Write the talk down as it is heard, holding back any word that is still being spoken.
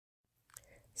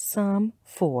Psalm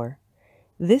 4.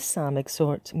 This psalm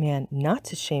exhorts man not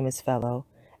to shame his fellow,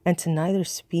 and to neither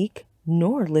speak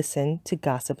nor listen to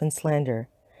gossip and slander.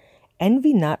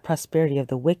 Envy not prosperity of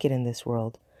the wicked in this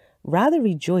world. Rather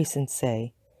rejoice and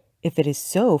say, if it is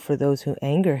so for those who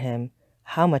anger him,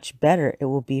 how much better it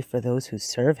will be for those who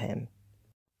serve him.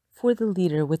 For the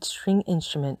leader with string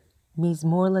instrument,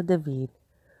 Mizmor David.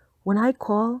 When I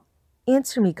call,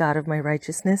 answer me, God of my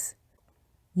righteousness.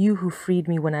 You who freed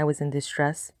me when I was in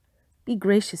distress, be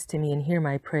gracious to me and hear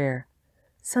my prayer.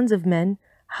 Sons of men,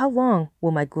 how long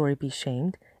will my glory be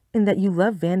shamed, in that you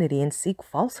love vanity and seek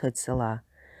falsehood, Selah?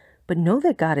 But know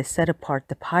that God has set apart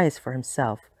the pious for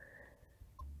himself.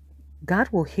 God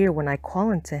will hear when I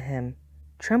call unto him.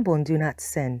 Tremble and do not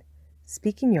sin.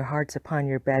 Speak in your hearts upon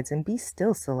your beds, and be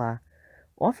still, Selah.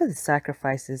 Offer the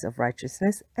sacrifices of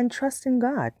righteousness, and trust in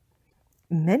God.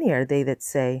 Many are they that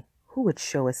say, who would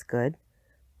show us good?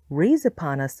 Raise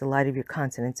upon us the light of your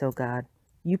countenance, O God.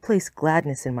 You place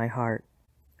gladness in my heart,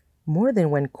 more than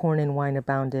when corn and wine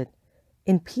abounded.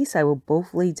 In peace I will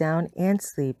both lay down and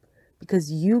sleep, because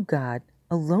you, God,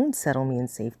 alone settle me in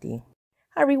safety.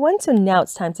 Hi everyone, so now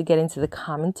it's time to get into the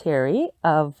commentary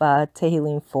of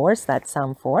Tehillim 4, so that's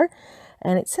Psalm 4.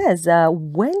 And it says,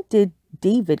 when did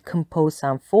David composed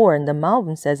Psalm 4, and the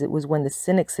Malbim says it was when the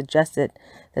cynics suggested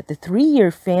that the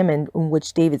 3-year famine in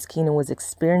which David's kingdom was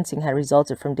experiencing had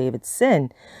resulted from David's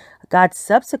sin. God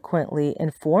subsequently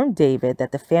informed David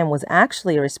that the famine was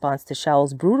actually a response to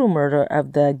Shaul's brutal murder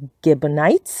of the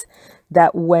Gibeonites,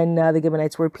 that when the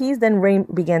Gibeonites were appeased, then rain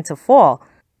began to fall.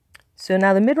 So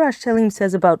now the Midrash Tehillim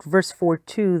says about verse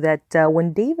 4:2 that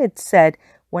when David said,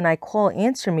 when I call,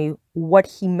 answer me, what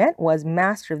he meant was,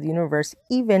 Master of the universe,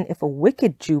 even if a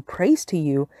wicked Jew prays to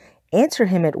you, answer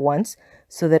him at once,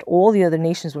 so that all the other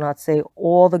nations will not say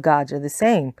all the gods are the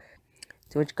same.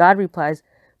 To which God replies,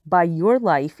 by your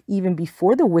life, even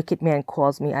before the wicked man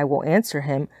calls me, I will answer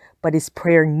him, but his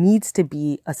prayer needs to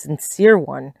be a sincere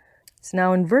one. So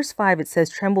now in verse 5 it says,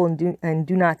 tremble and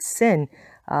do not sin,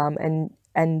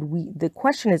 the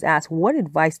question is asked, what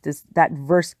advice does that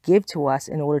verse give to us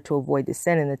in order to avoid the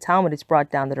sin? In the Talmud, it's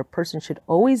brought down that a person should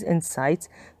always incite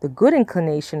the good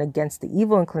inclination against the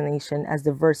evil inclination, as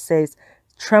the verse says,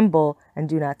 tremble and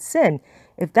do not sin.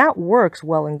 If that works,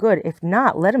 well and good. If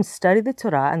not, let him study the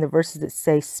Torah and the verses that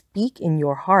say, speak in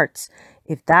your hearts.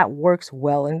 If that works,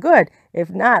 well and good. If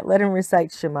not, let him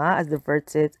recite Shema, as the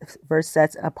verse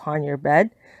says, upon your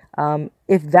bed.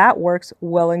 If that works,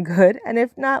 well and good. And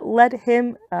if not, let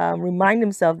him remind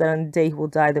himself that on the day he will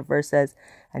die, the verse says,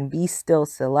 and be still,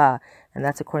 Selah. And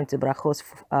that's according to Brachos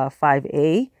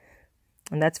 5a.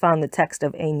 And that's found in the text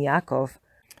of Ein Yaakov.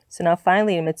 So now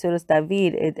finally in Metzudos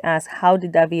David, it asks, how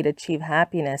did David achieve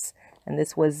happiness? And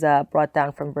this was brought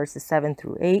down from verses 7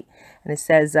 through 8. And it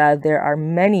says, there are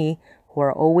many who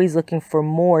are always looking for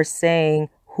more, saying,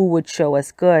 who would show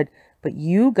us good? But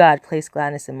you, God, placed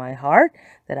gladness in my heart,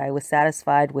 that I was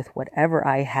satisfied with whatever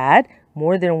I had,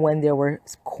 more than when there were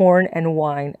corn and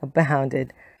wine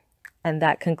abounded. And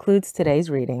that concludes today's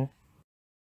reading.